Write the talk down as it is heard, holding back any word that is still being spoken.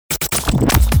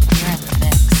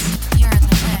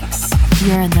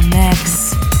You're in the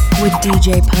mix with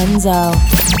DJ Punzo.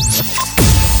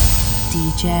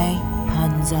 DJ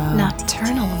Punzo.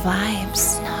 Nocturnal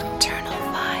vibes. Nocturnal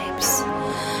vibes.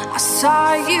 I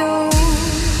saw you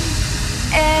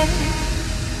in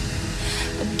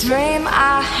a dream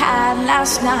I had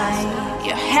last night.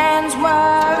 Your hands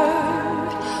were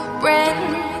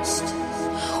rinsed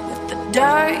with the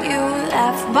dirt you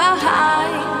left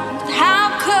behind.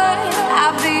 How could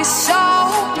I be so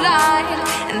blind?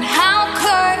 And how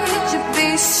could you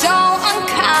be so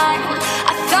unkind?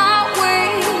 I thought we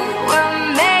were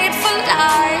made for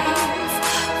life,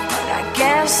 but I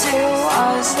guess it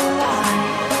was a lie.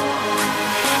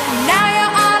 And now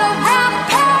you're on a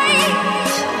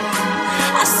rampage.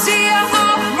 I see you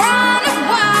off running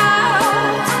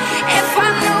wild. If I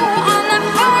knew on that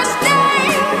first day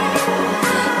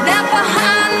that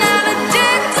behind that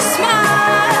addictive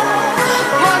smile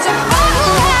was a boy who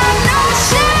had no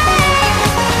shame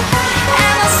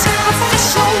and a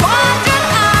superficial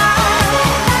wandering eye,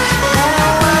 then I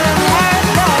wouldn't hurt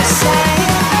the same.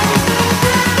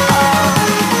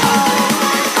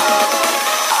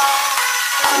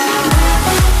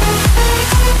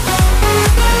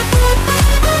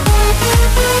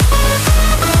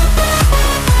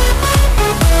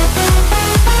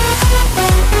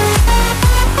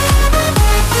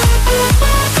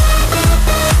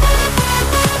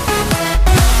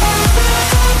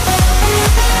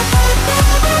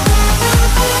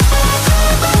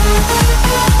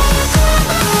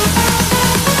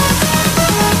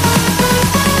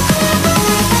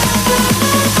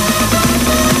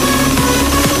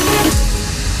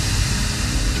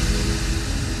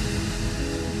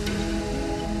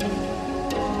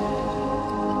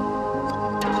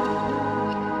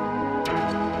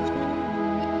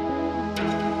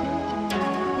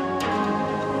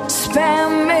 Spare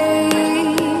me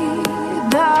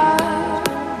the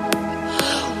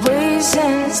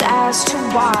reasons as to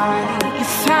why you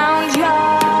found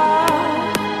your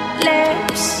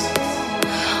lips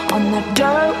on the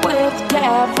dirt with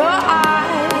clever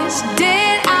eyes.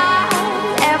 Did I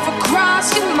ever cross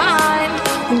your mind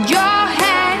when your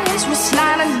hands were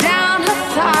sliding down her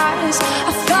thighs?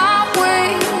 I thought we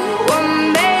were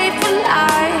made for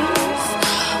life,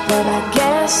 but I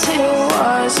guess it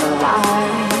was a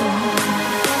lie.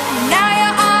 Now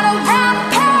you're on a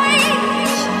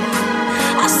rampage.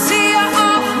 I see you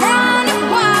off running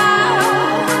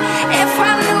wild. If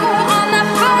I knew on that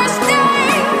first day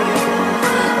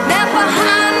that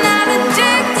behind that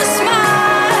addictive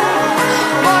smile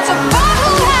was a boy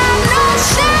who had no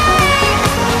shame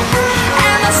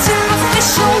and a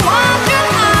superficial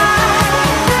wandering eye,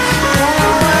 then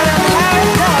I wouldn't hurt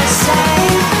the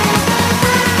same.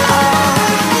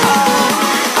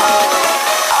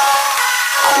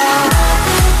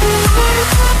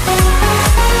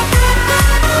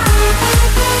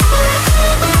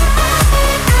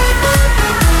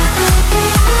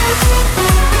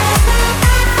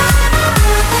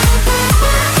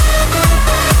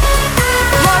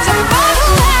 Was a boy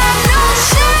who had no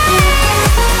shame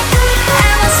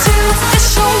and a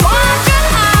superficial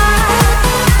wandering eye,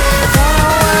 then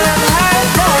I wouldn't hurt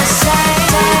the same.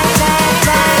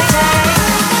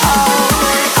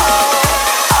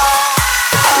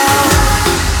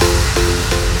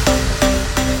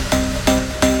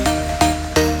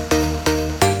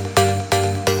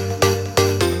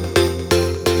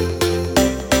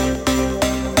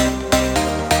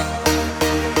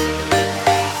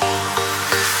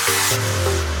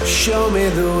 Show me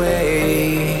the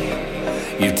way.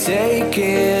 You've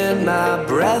taken my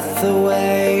breath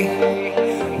away.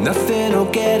 Nothing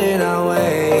will get in our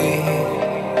way.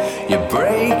 You're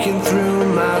breaking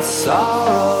through my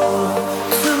sorrow.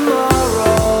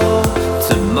 Tomorrow,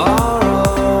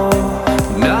 tomorrow,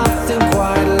 nothing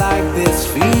quite like this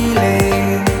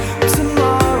feeling.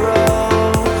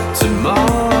 Tomorrow,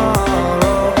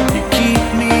 tomorrow, you keep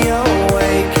me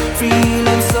awake,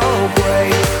 feeling so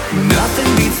great. Nothing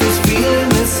beats this feeling,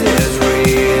 this is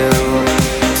real.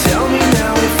 Tell me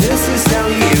now if this is how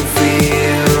you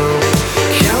feel.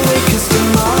 Can't wait 'cause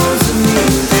tomorrow's a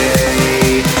new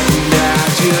day, and I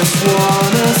just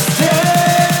wanna stay.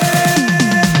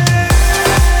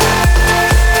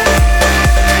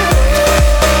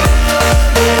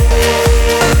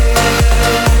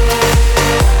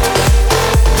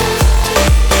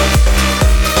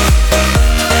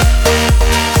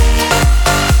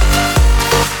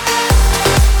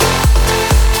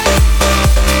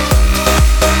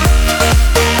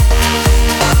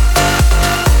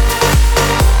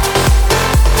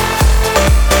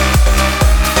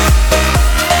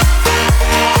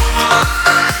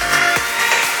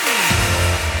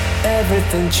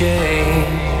 Everything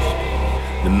changed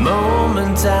The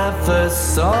moment I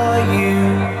first saw you,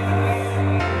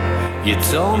 you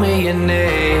told me your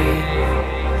name,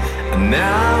 and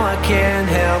now I can't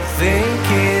help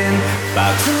thinking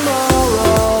about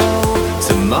tomorrow,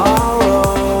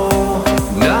 tomorrow.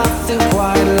 Nothing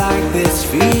quite like this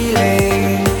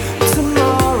feeling.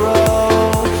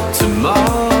 Tomorrow,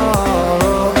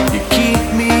 tomorrow. You keep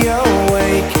me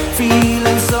awake,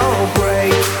 feeling so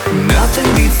great. Nothing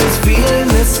beats this feeling,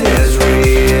 this is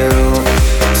real.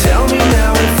 Tell me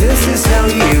now if this is how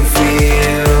you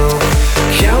feel.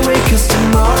 Can't wait 'cause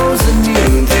tomorrow's a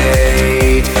new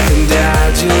day, and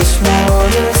I just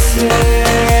wanna say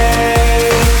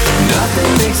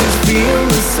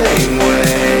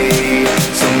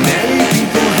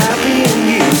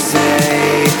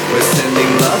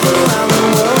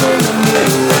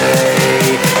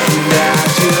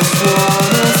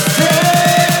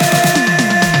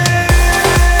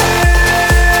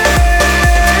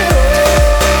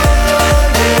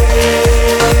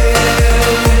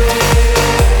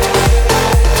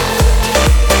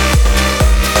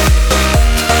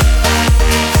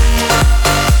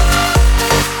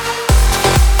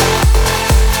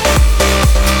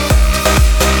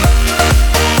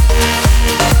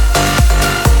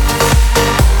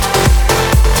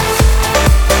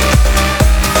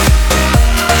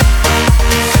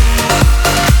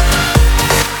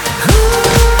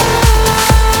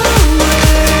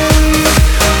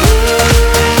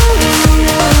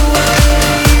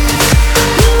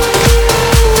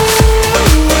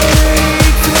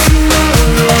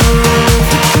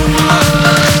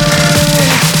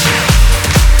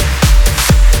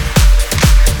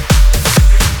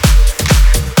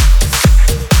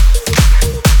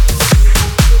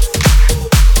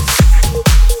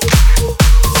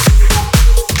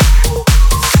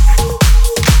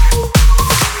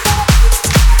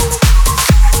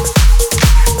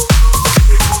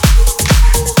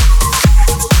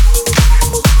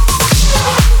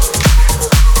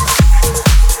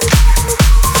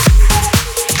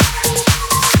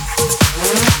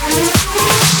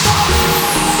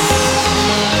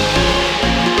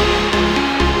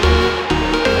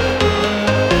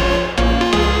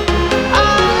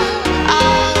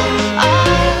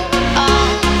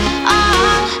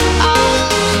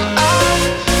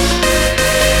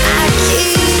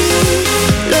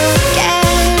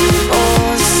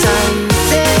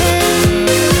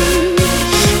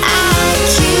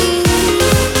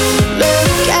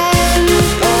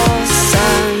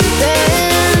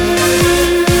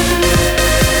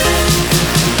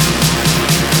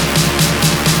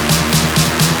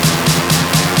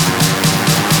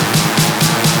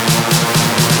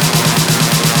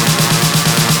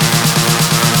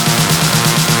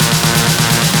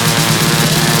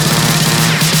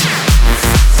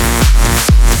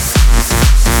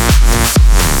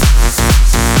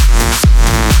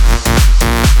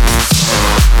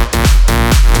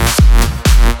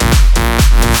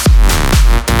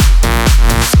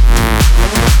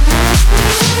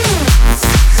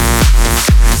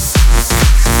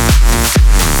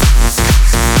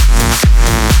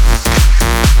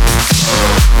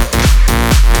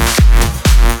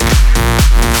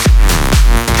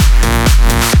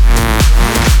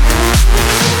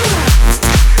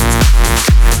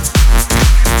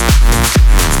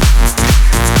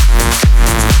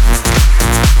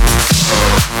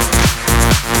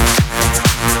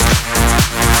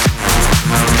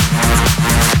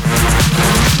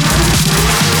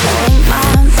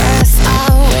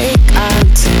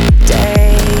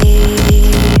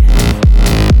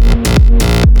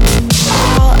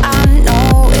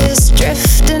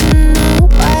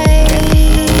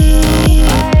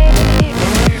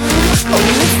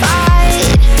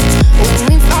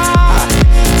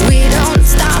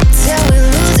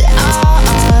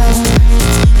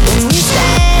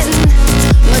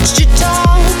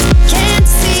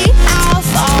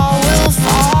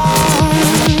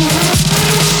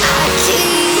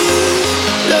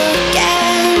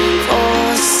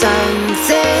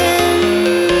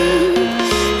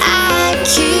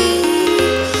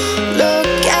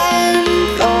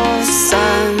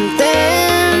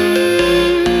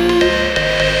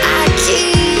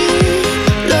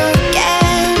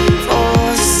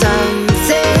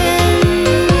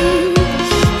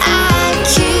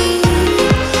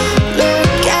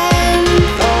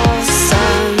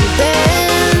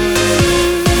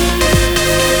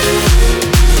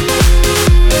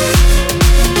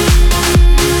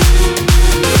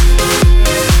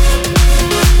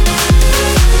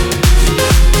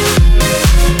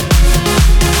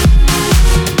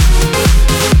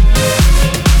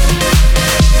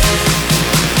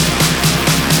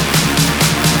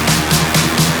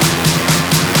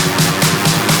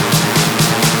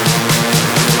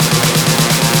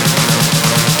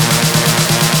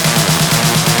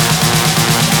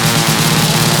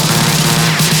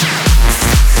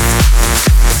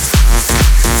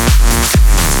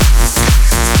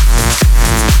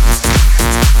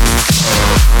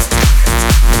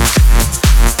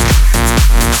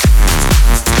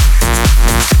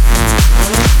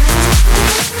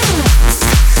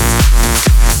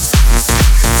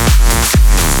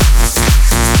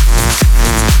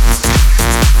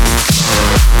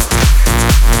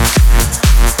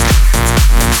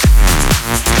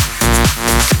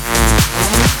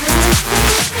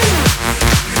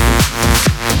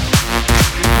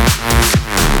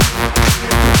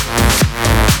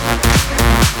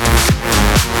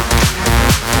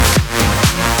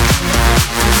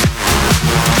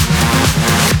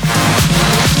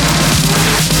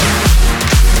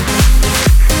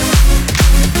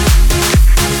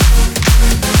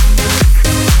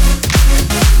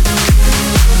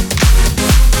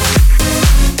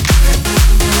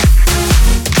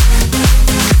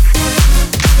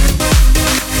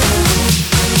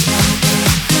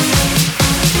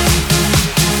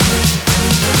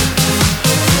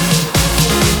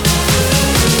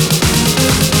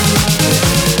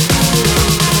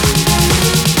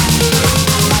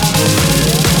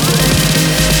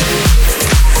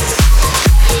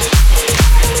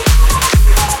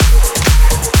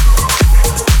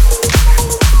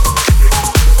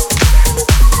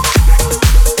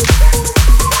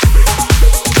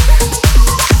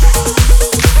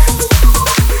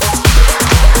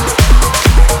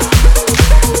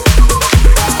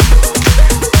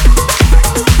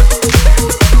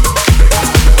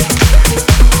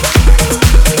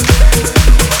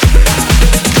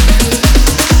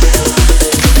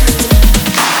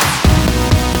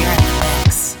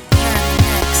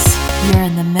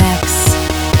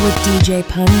with DJ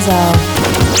Punzo.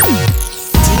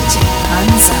 DJ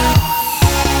Punzo.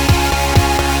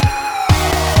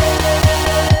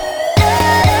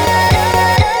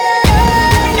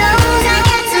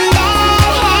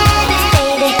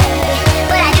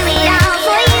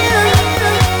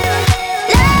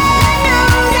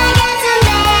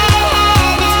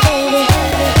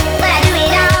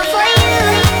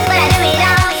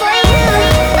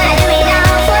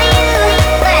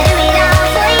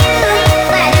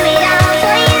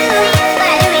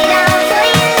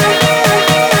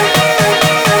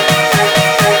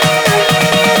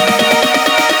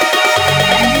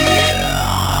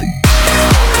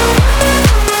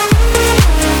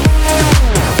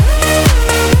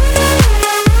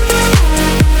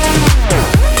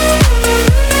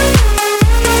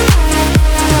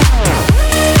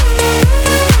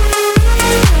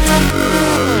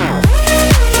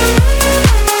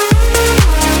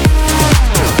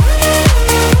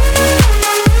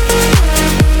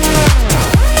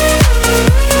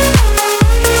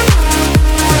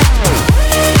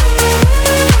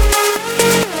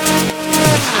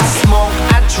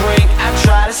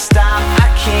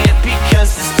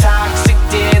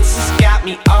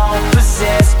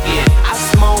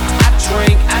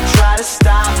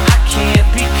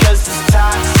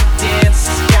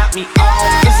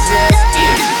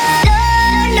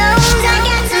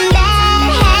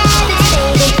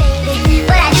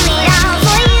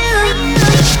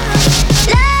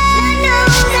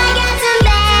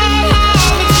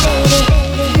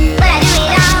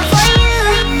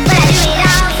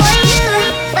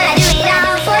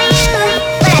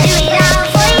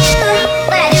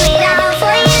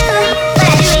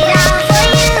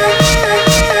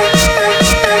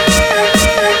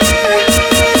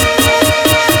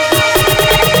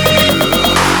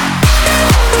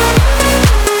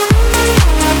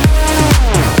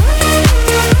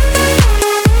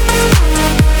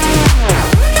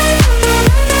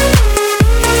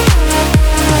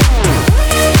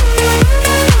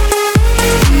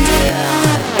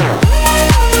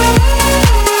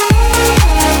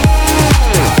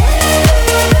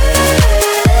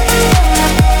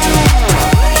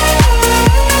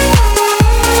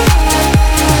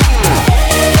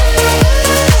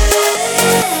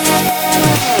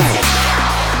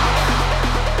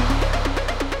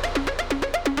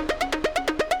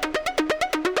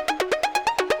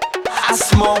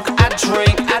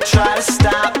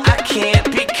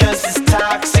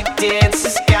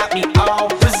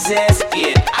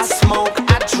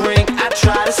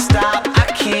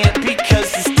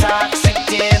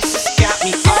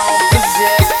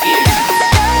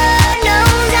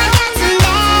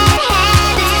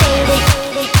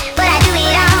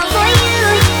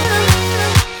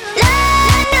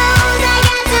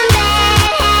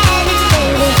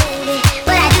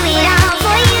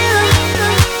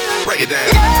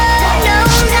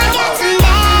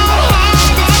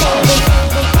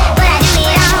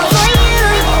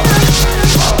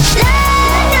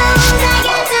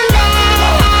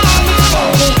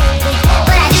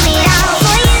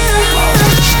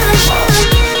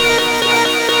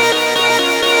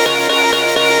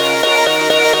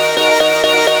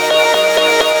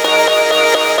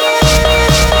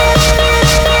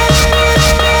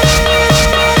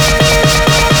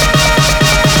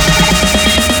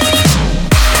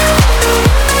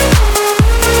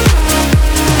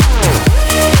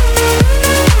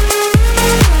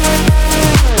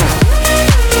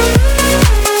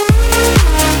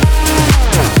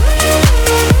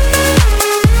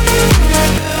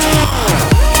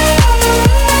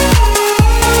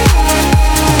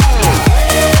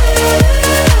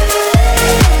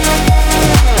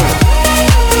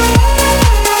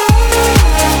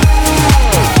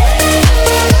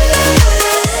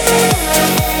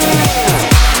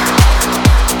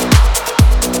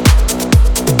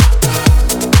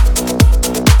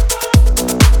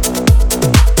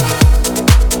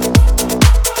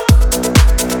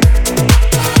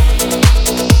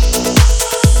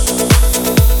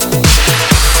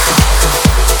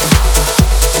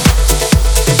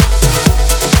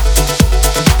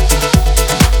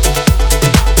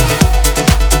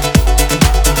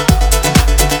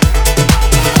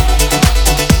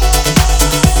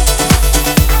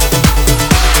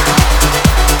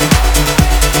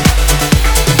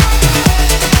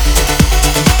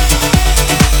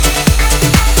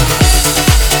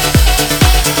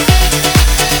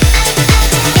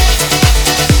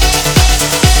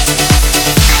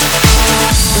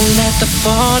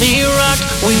 party rocked.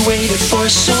 We waited for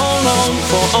so long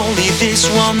for only this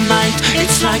one night.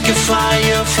 It's like a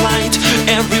fireflight.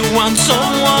 Everyone's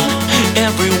on one,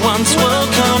 everyone's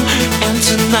welcome. And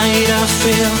tonight I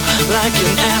feel like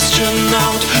an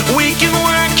astronaut. We can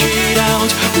work it out,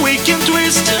 we can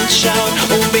twist and shout.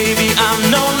 Oh baby, I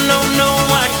know,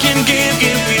 I can give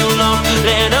you love.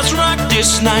 Let us rock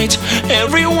this night,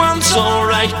 everyone's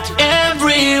alright.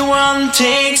 Everyone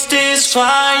takes this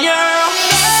fire.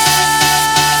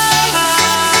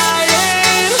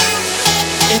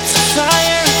 It's a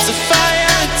fire, it's a fire,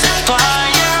 it's a fire.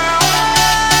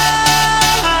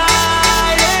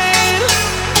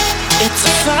 It's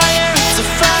a fire, it's a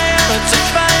fire, it's a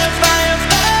fire, fire,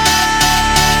 fire.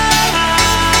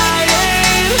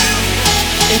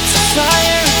 It's a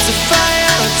fire, it's a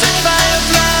fire, it's a fire,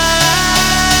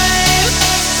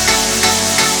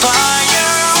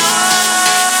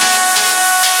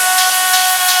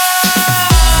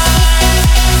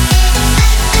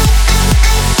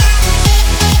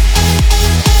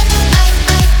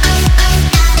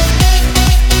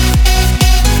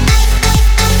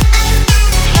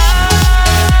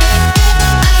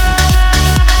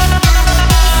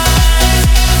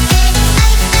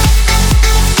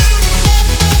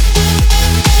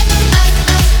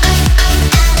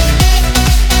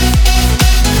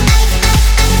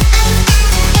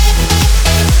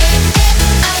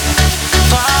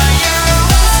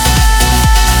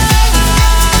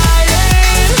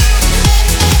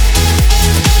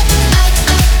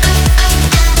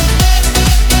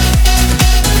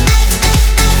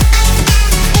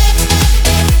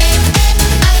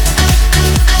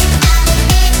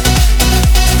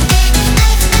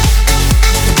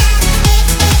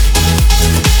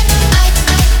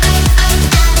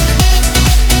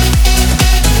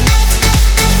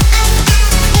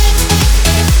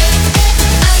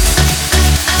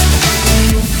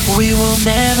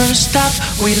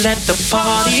 we let the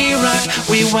party rock.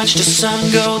 We watch the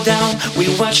sun go down, we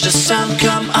watch the sun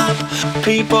come up.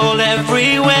 People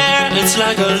everywhere, it's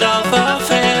like a love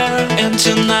affair. And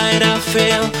tonight I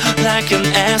feel like an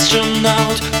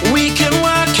astronaut. We can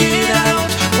work it out,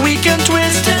 we can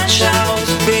twist and shout.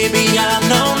 Baby, I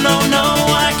know,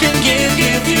 I can give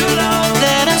you love.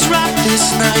 Let us rock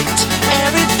this night,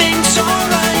 everything's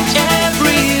alright.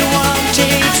 Everyone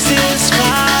takes this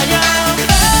fire.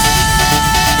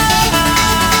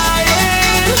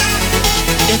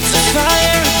 It's a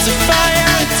fire, it's a fire,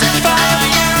 it's a fire.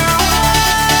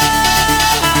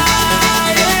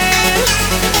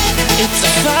 It's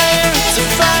a fire, it's a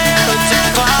fire, it's a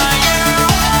fire.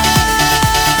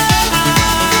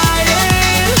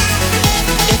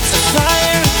 It's a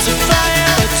fire, it's a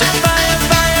fire, it's a fire,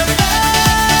 fire, fire.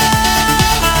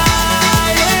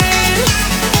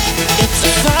 It's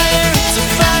a fire, it's a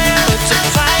fire, it's a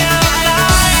fire.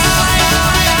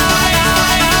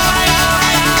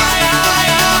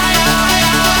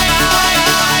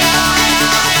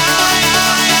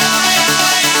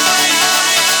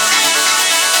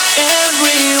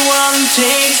 Everyone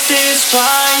takes this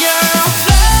fire.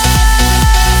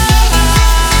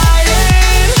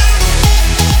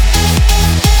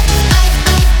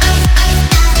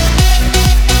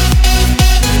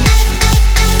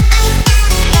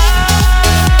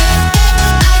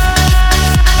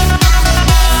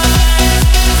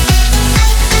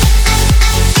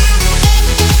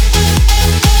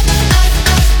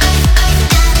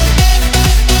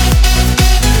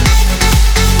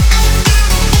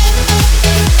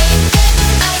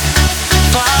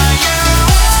 Fire.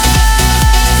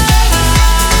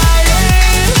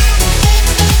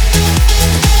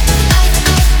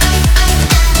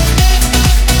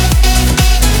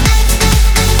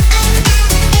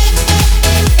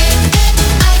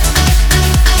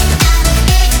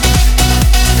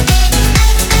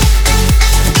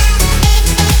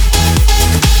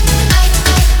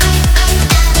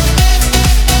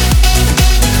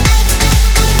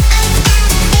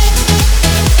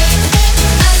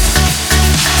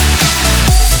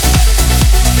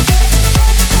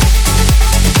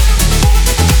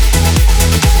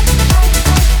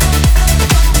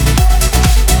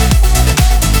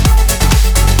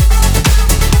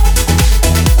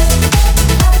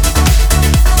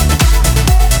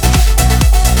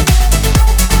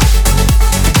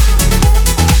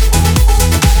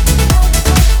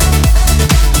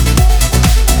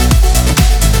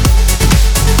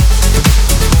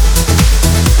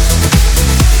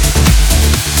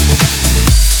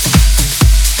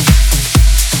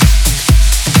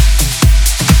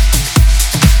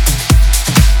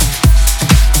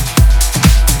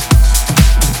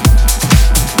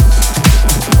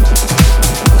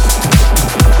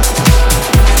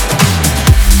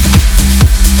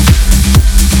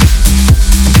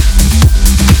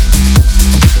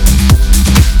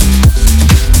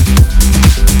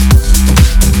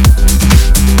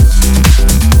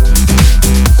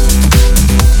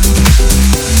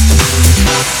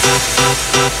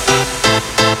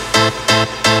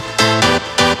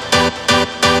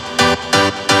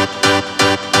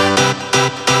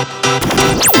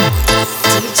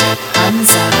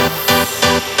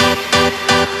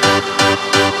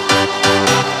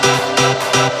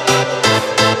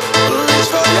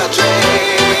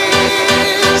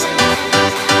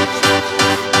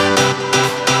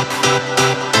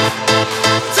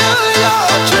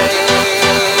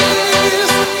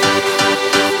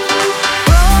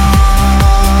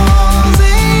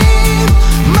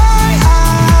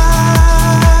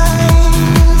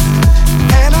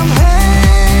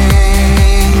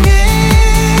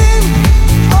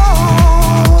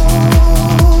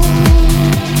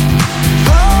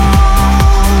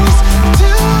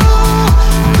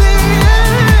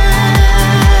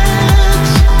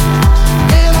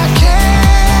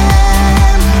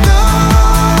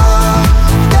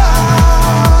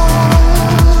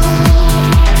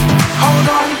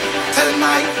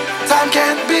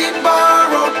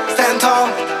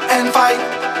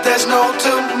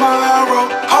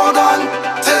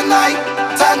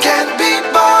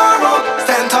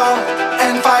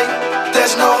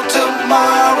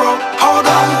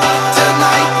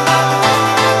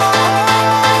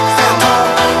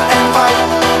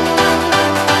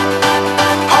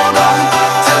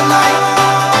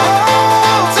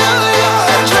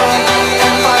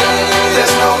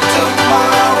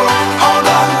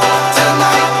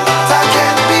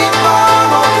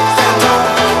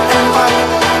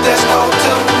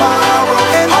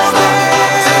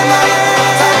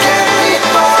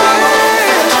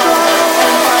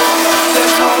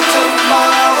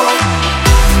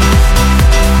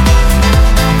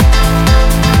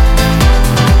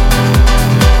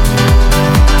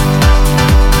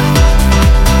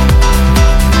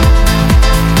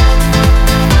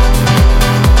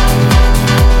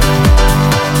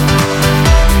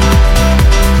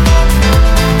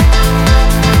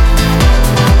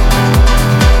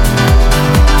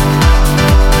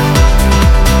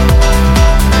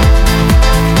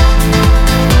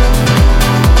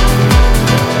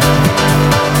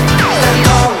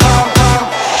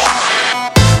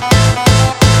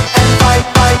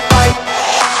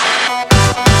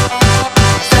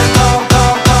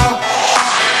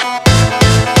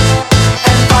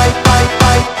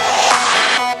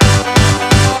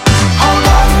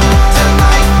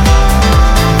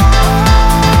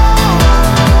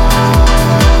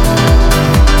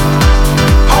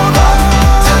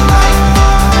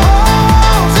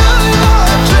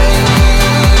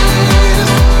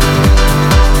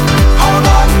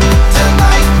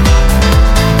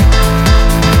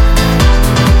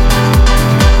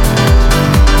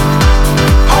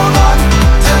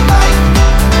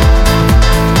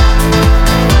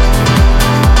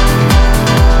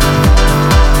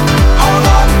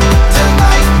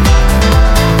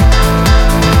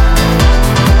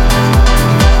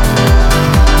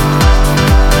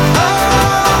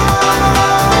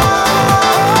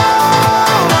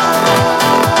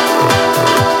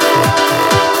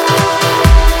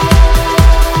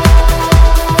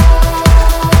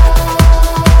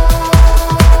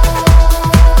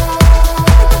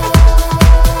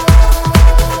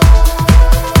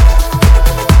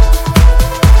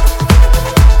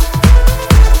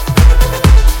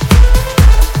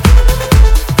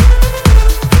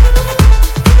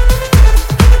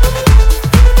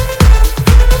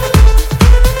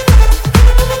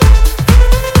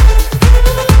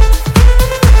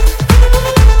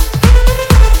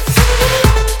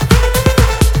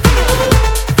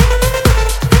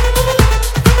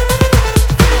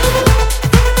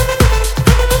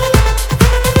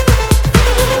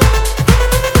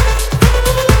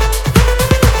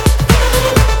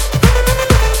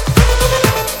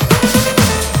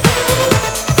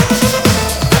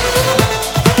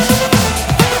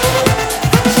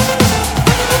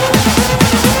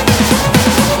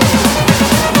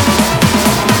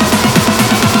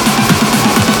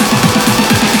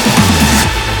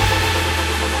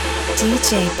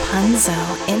 Punzo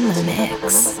in the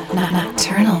mix.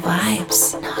 Nocturnal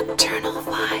vibes. Nocturnal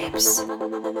vibes.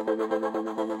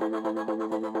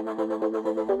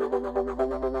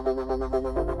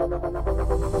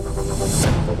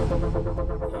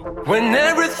 When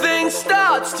everything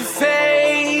starts to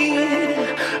fade,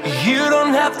 you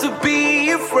don't have to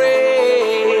be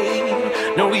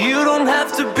afraid. No, you don't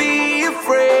have to be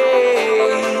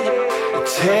afraid.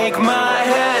 Take my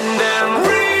hand and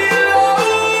reload.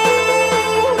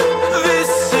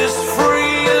 This is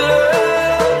free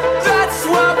love. That's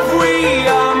what we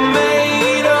are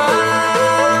made of.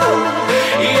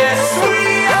 Yes, we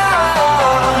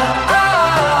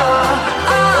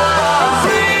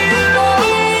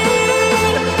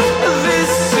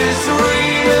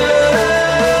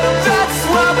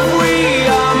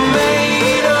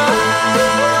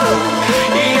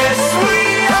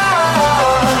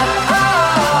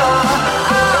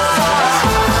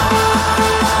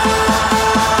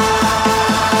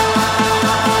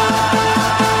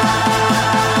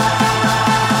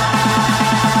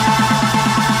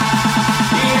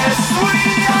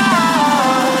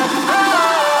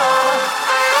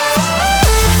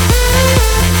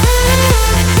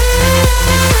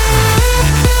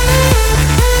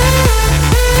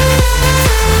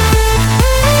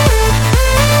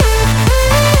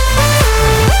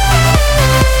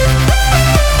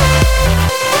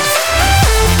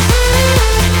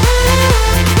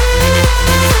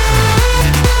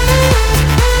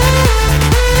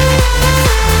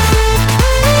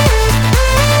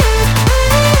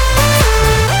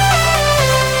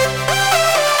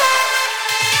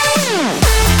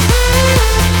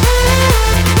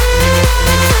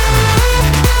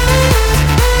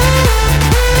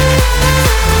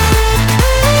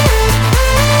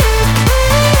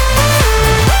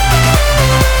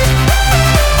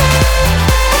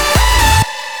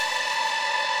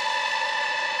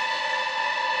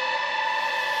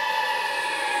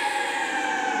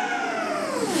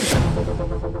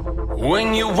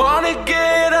when you wanna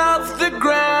get off the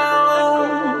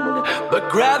ground, but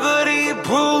gravity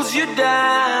pulls you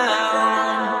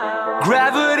down.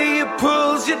 Gravity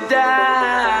pulls you down.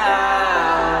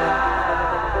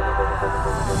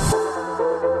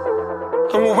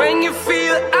 And when you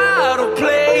feel out of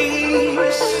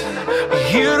place,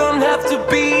 you don't have to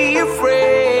be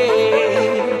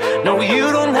afraid. No,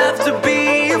 you don't have to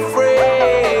be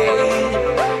afraid.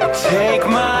 Take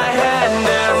my hand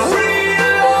and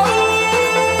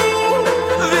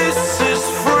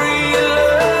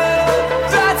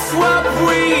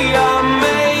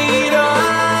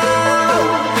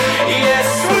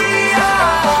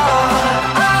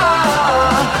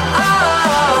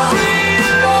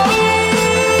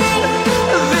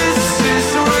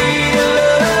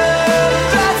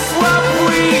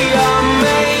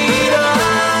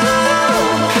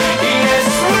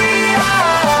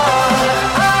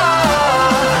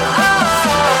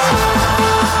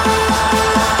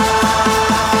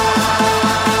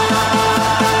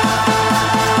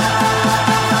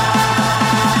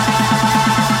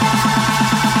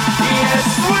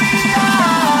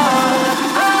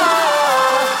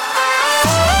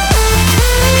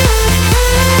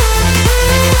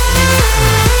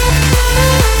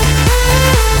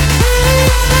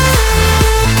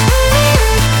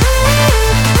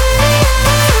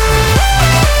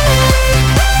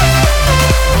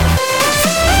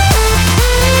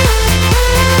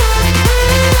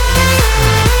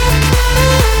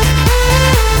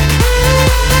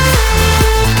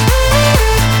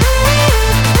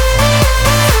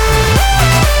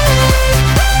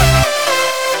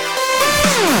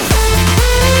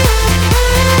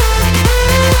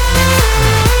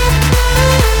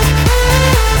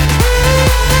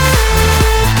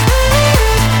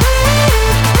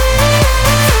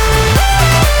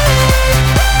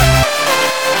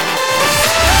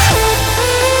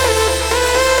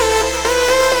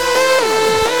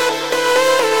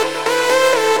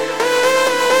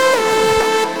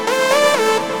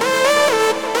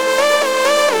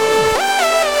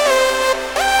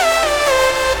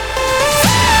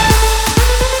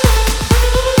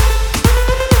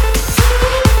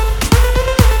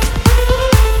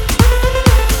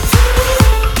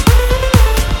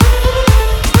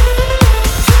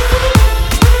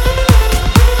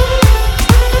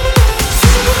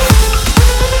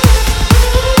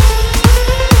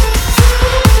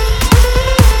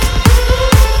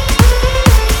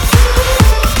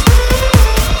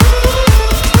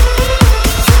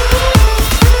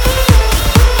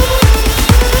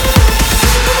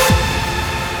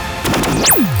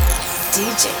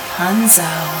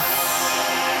Punzo.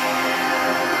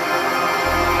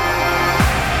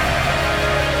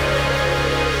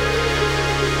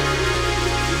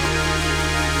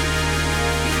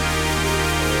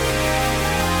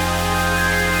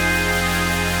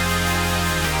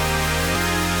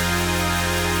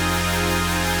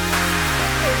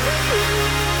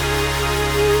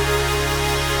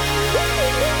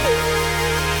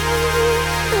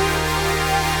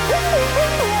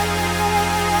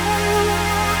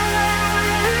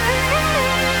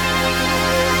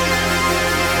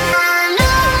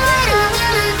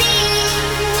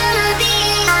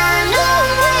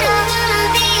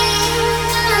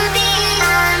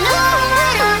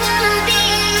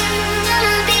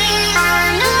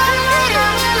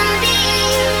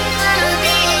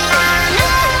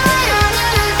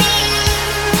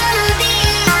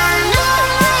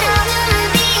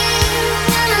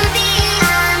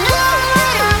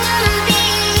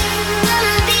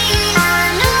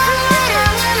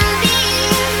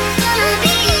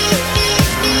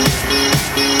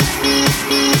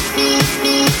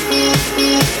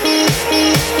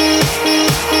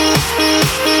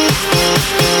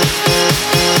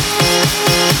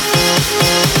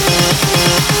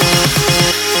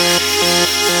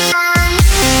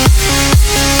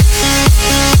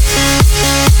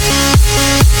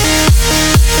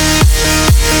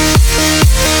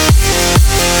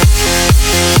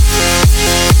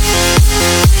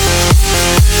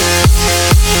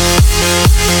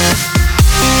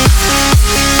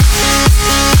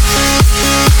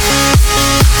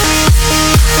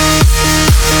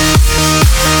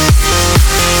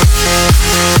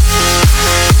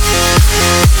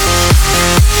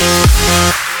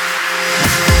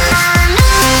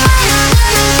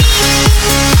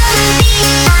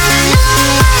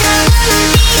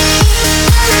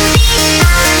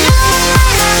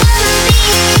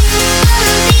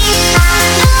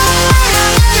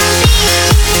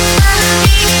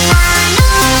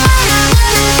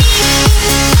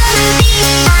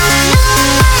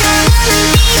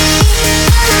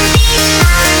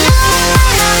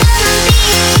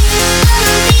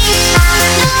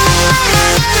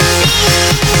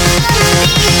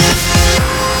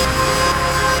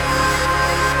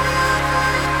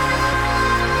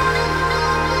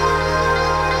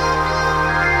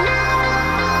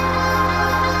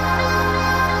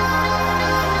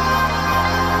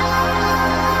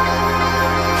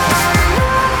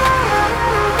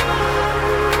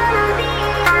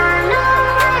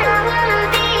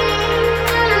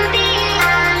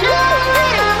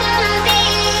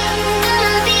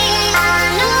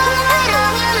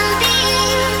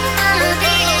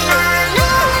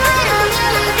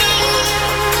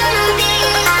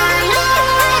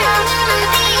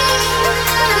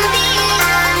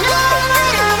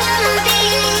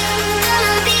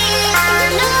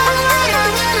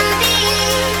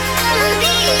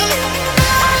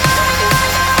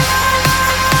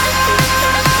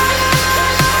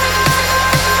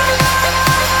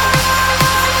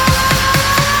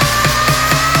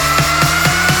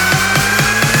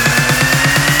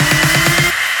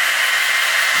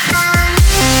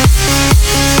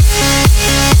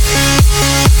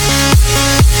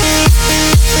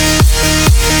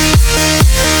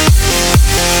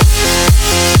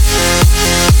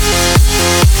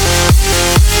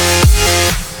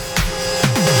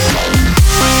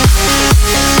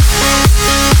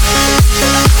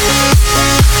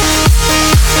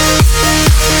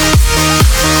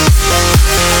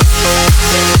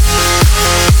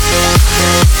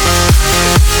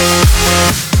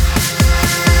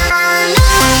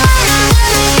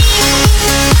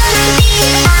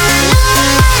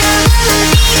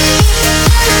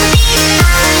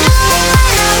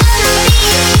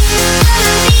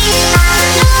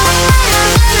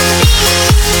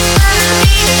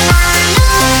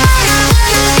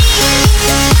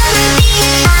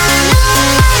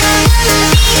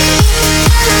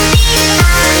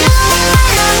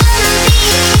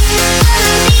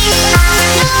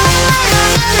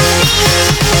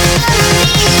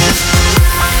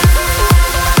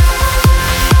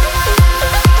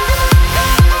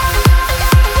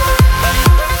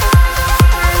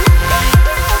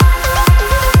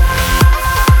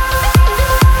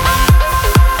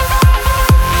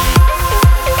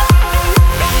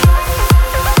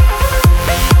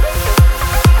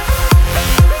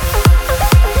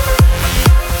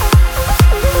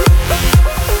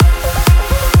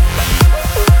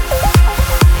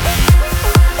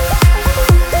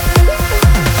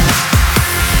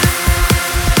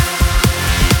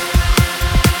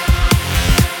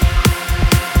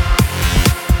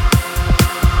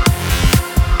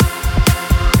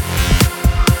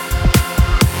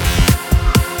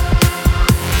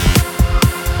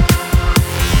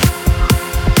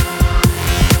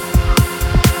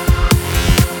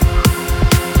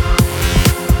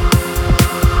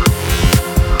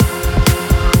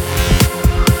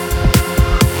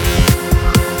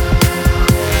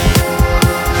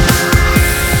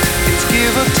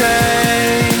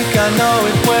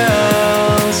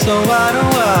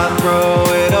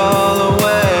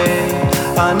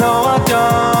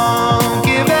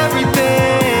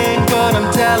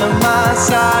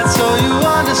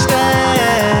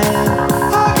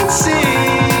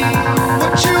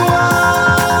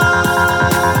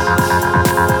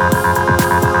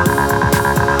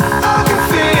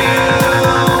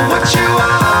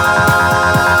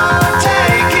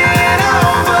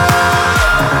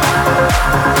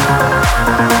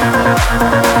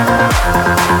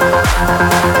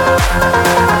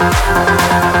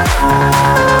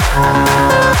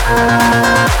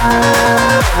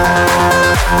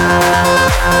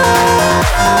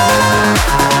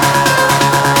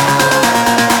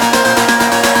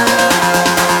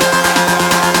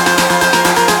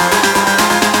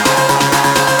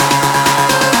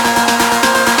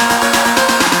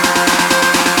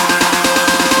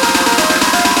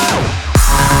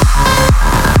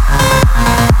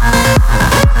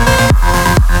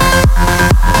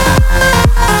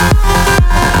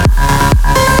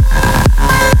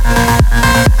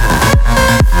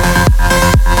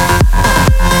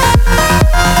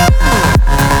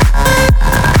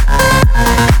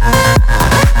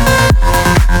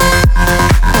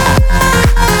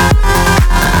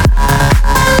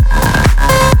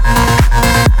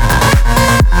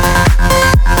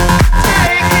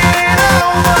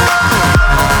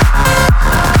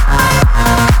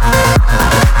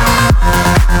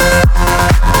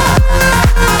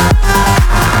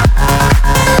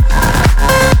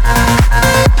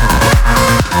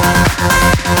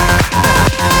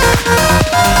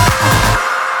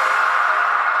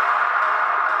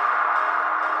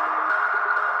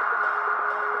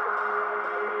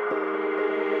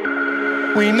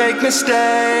 We make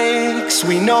mistakes,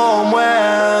 we know them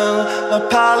well.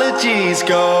 Apologies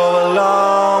go a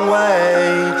long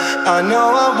way. I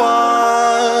know I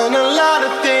want a lot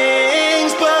of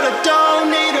things, but I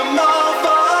don't need them all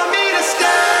for me to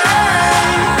stay.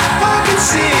 I can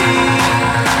see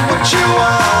what you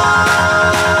want.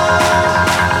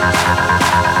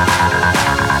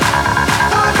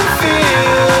 I can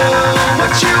feel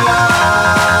what you want.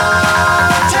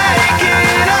 Take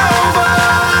it over.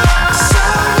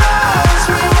 Sunrise,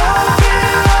 we won't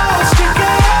get lost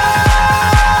again.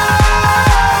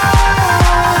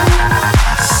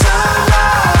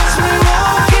 Sunrise, we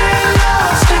won't get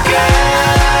lost again.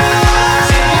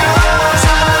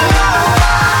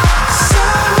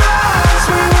 Sunrise,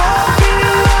 we won't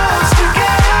get lost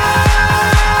again.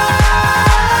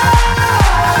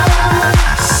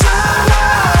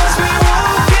 Sunrise, we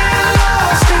won't get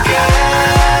lost again.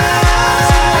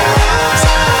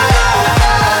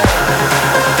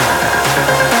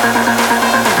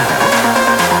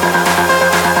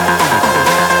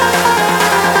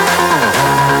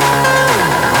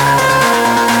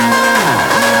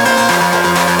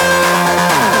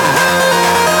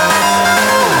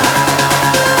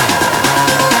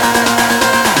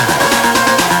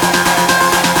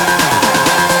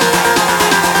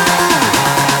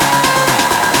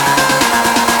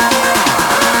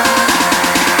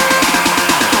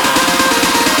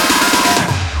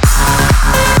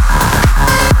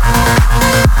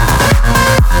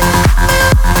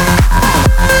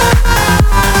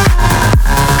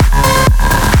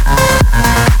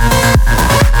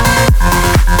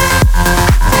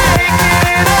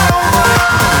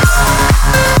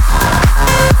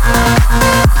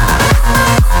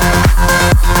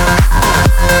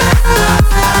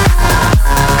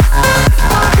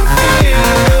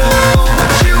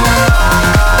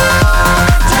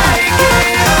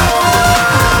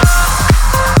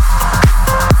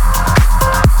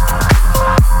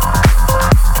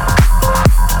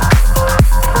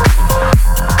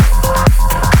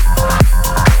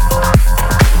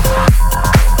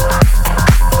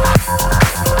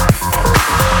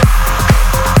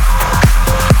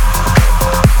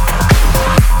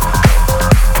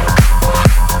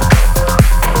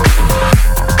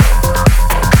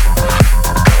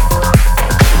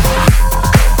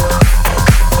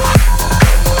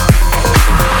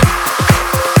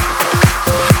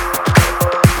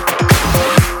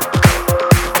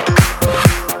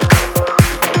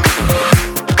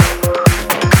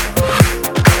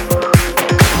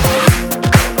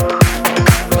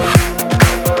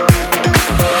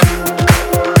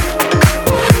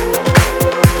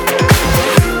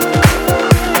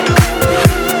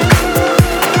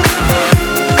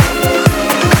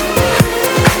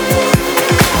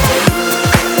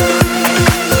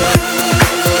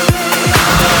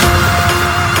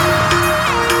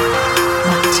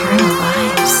 Nocturnal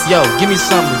vibes. Yo, give me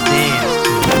something to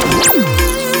dance to.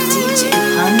 DJ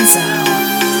Hanzo.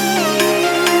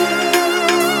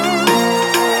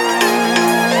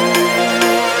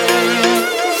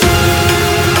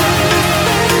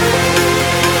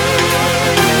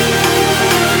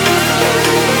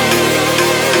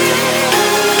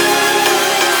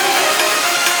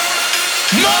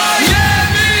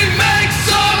 Miami, make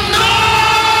some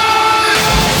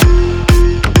noise!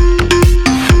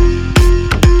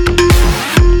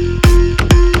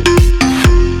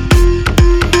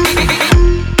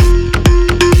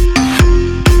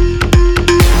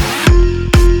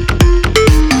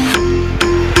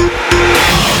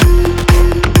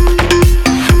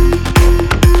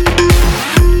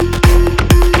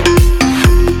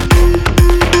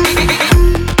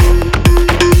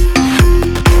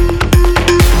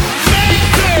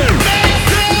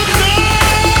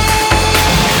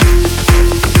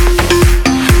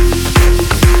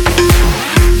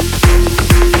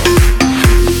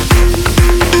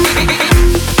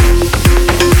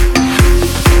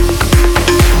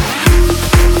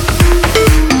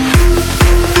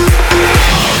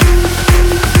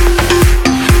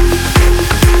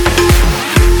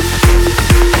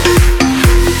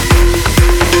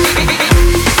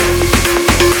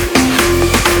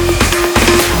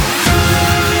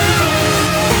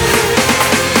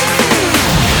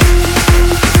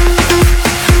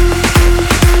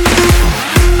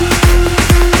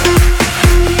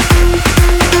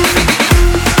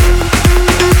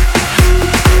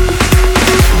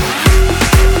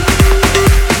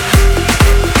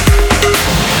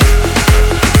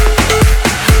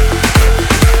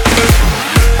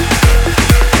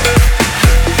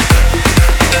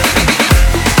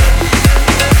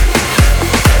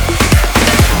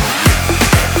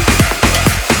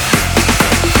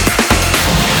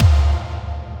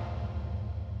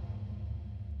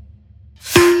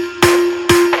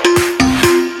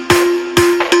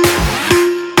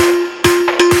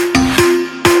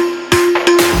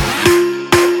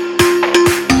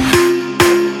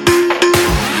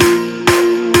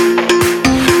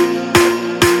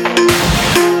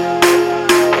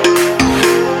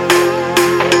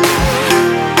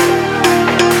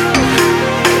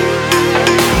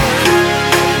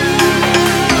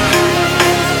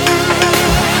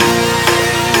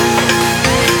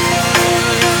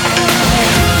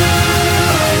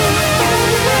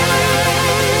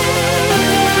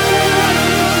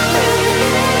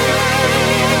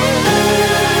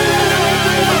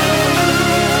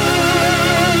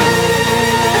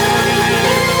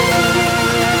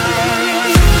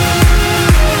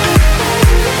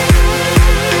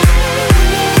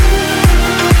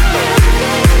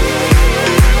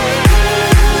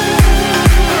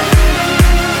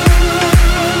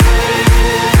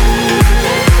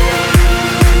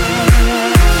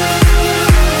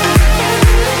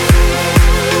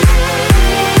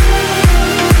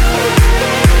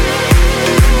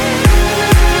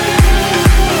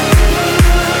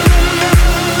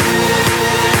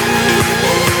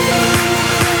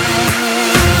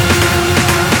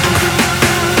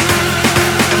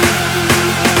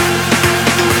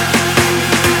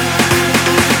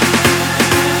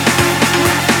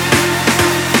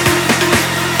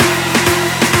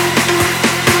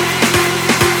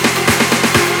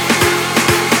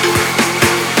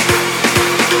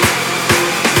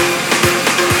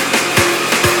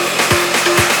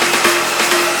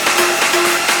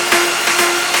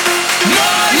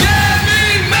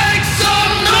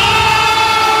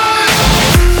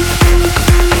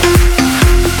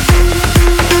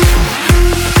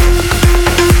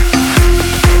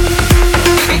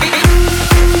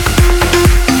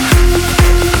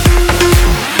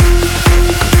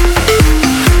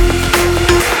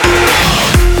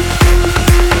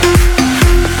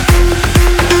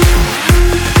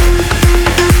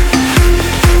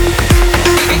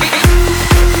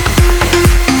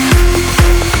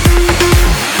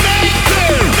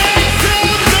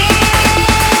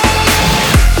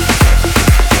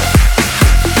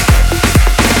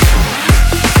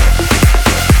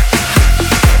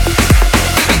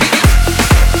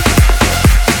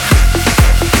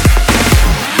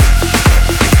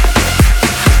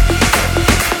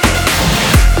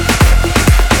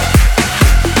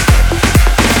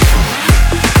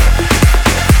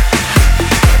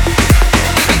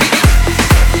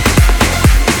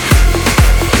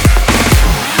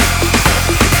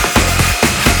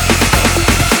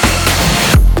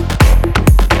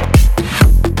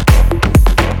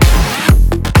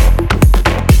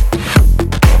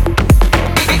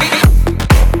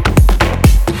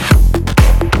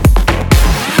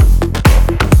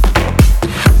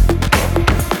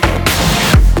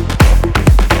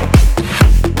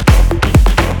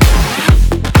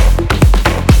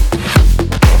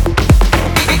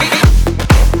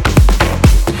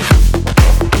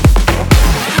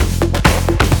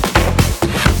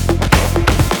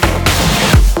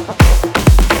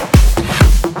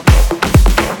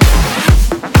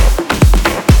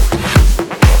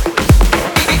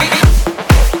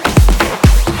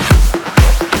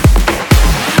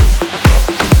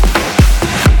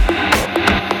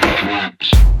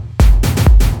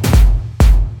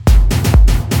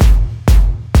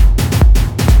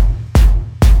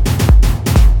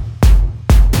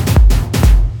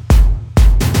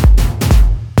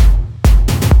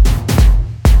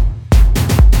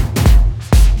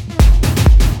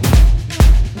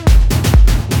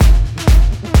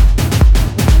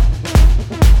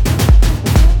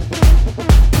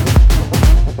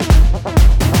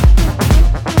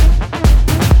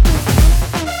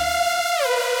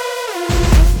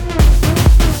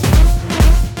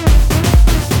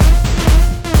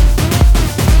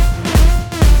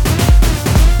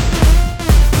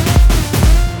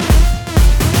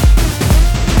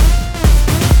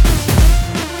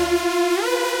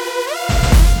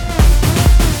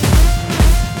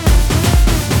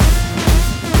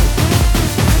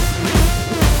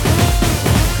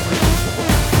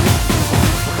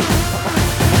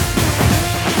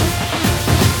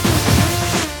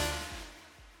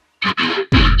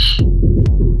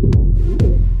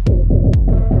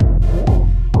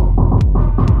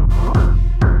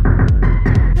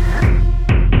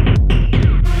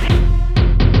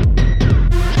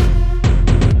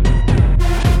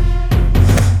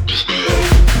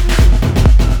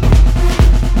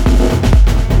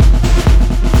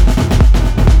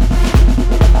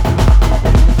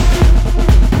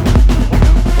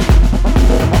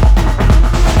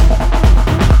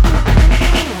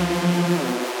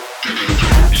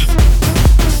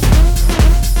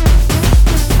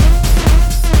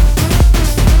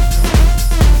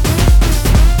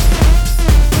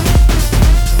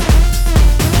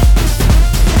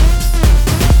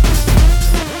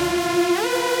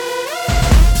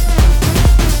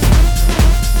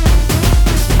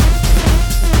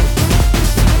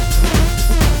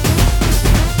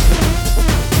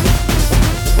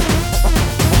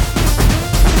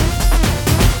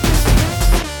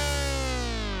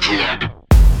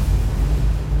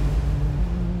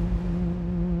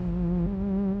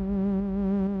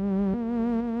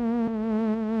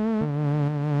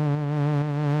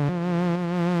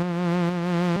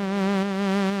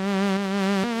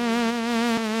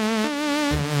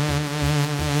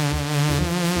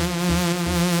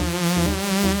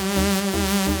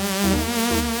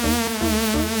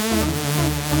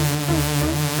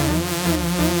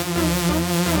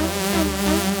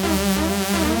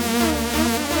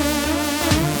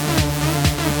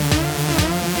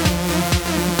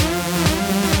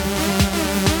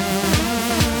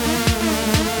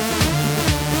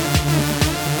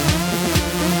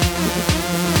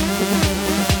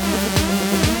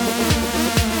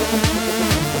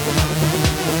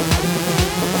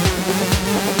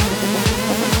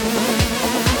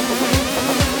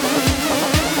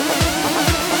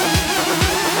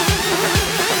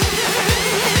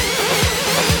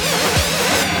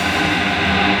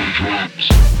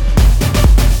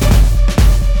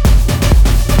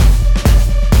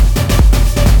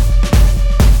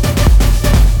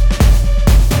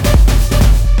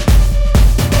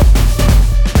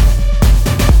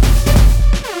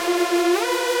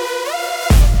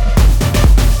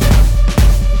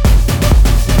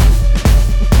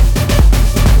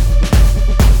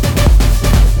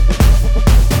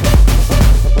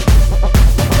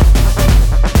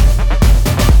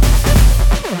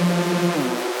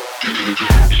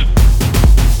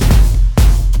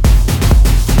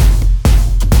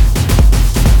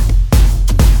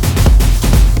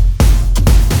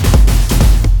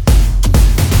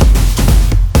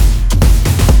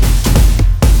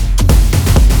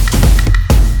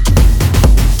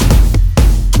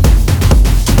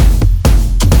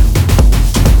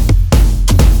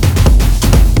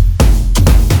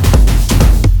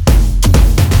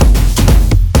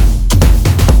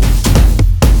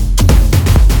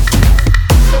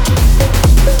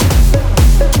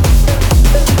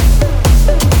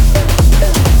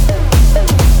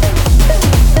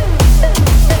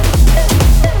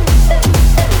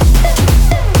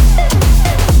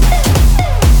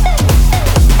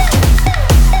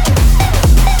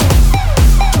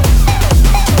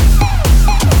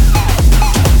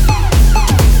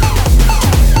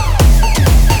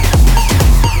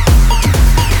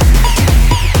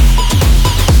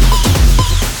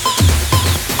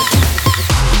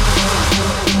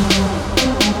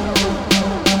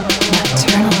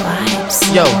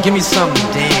 Give me something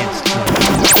to dance to.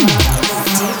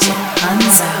 DJ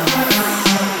Hanzo.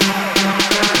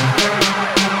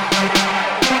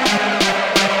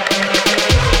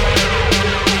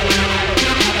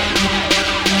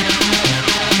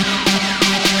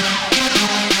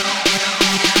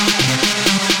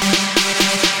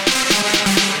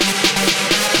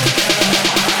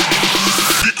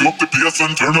 Pick up the bass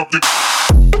and turn up the.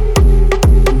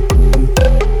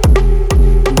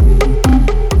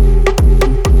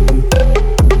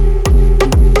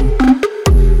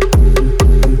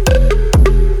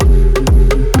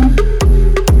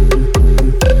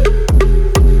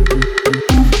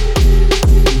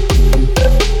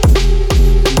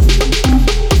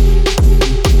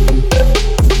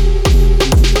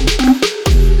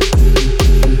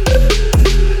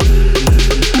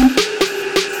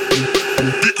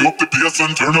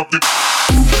 And turn up the.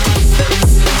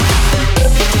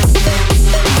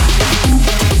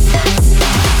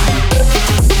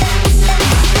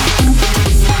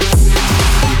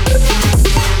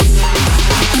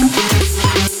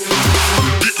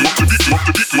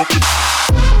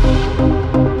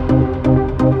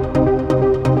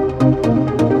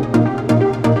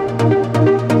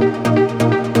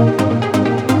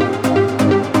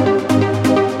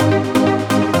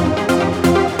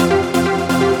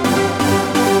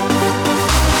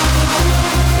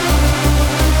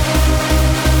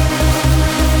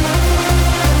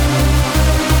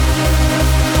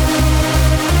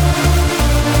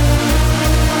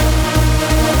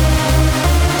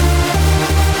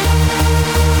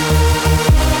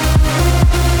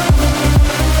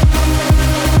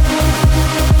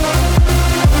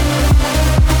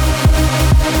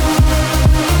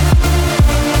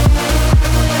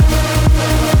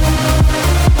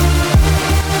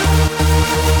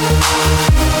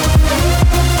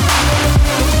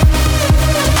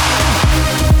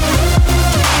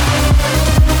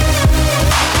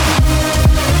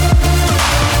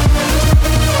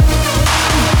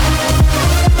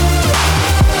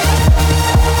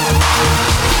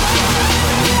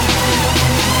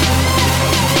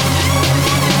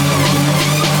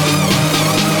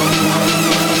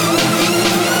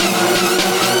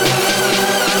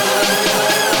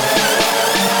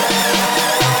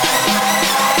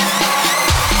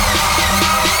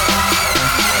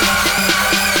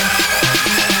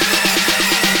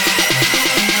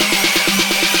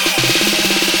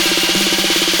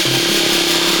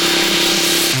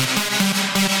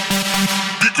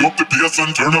 Up the bass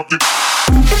and turn up the.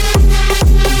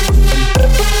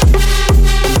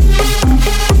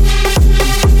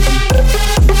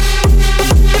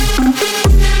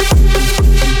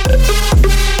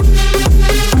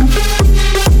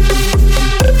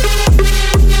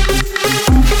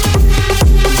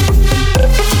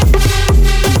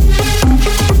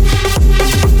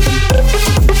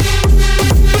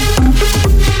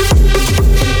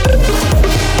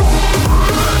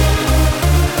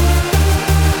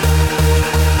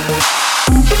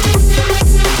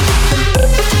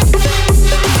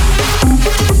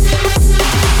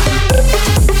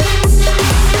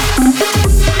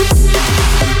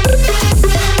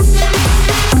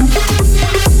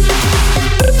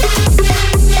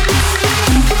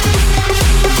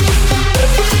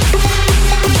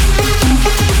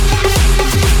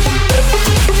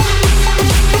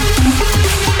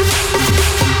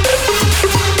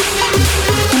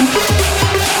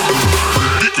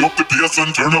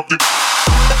 And turn up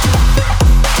the.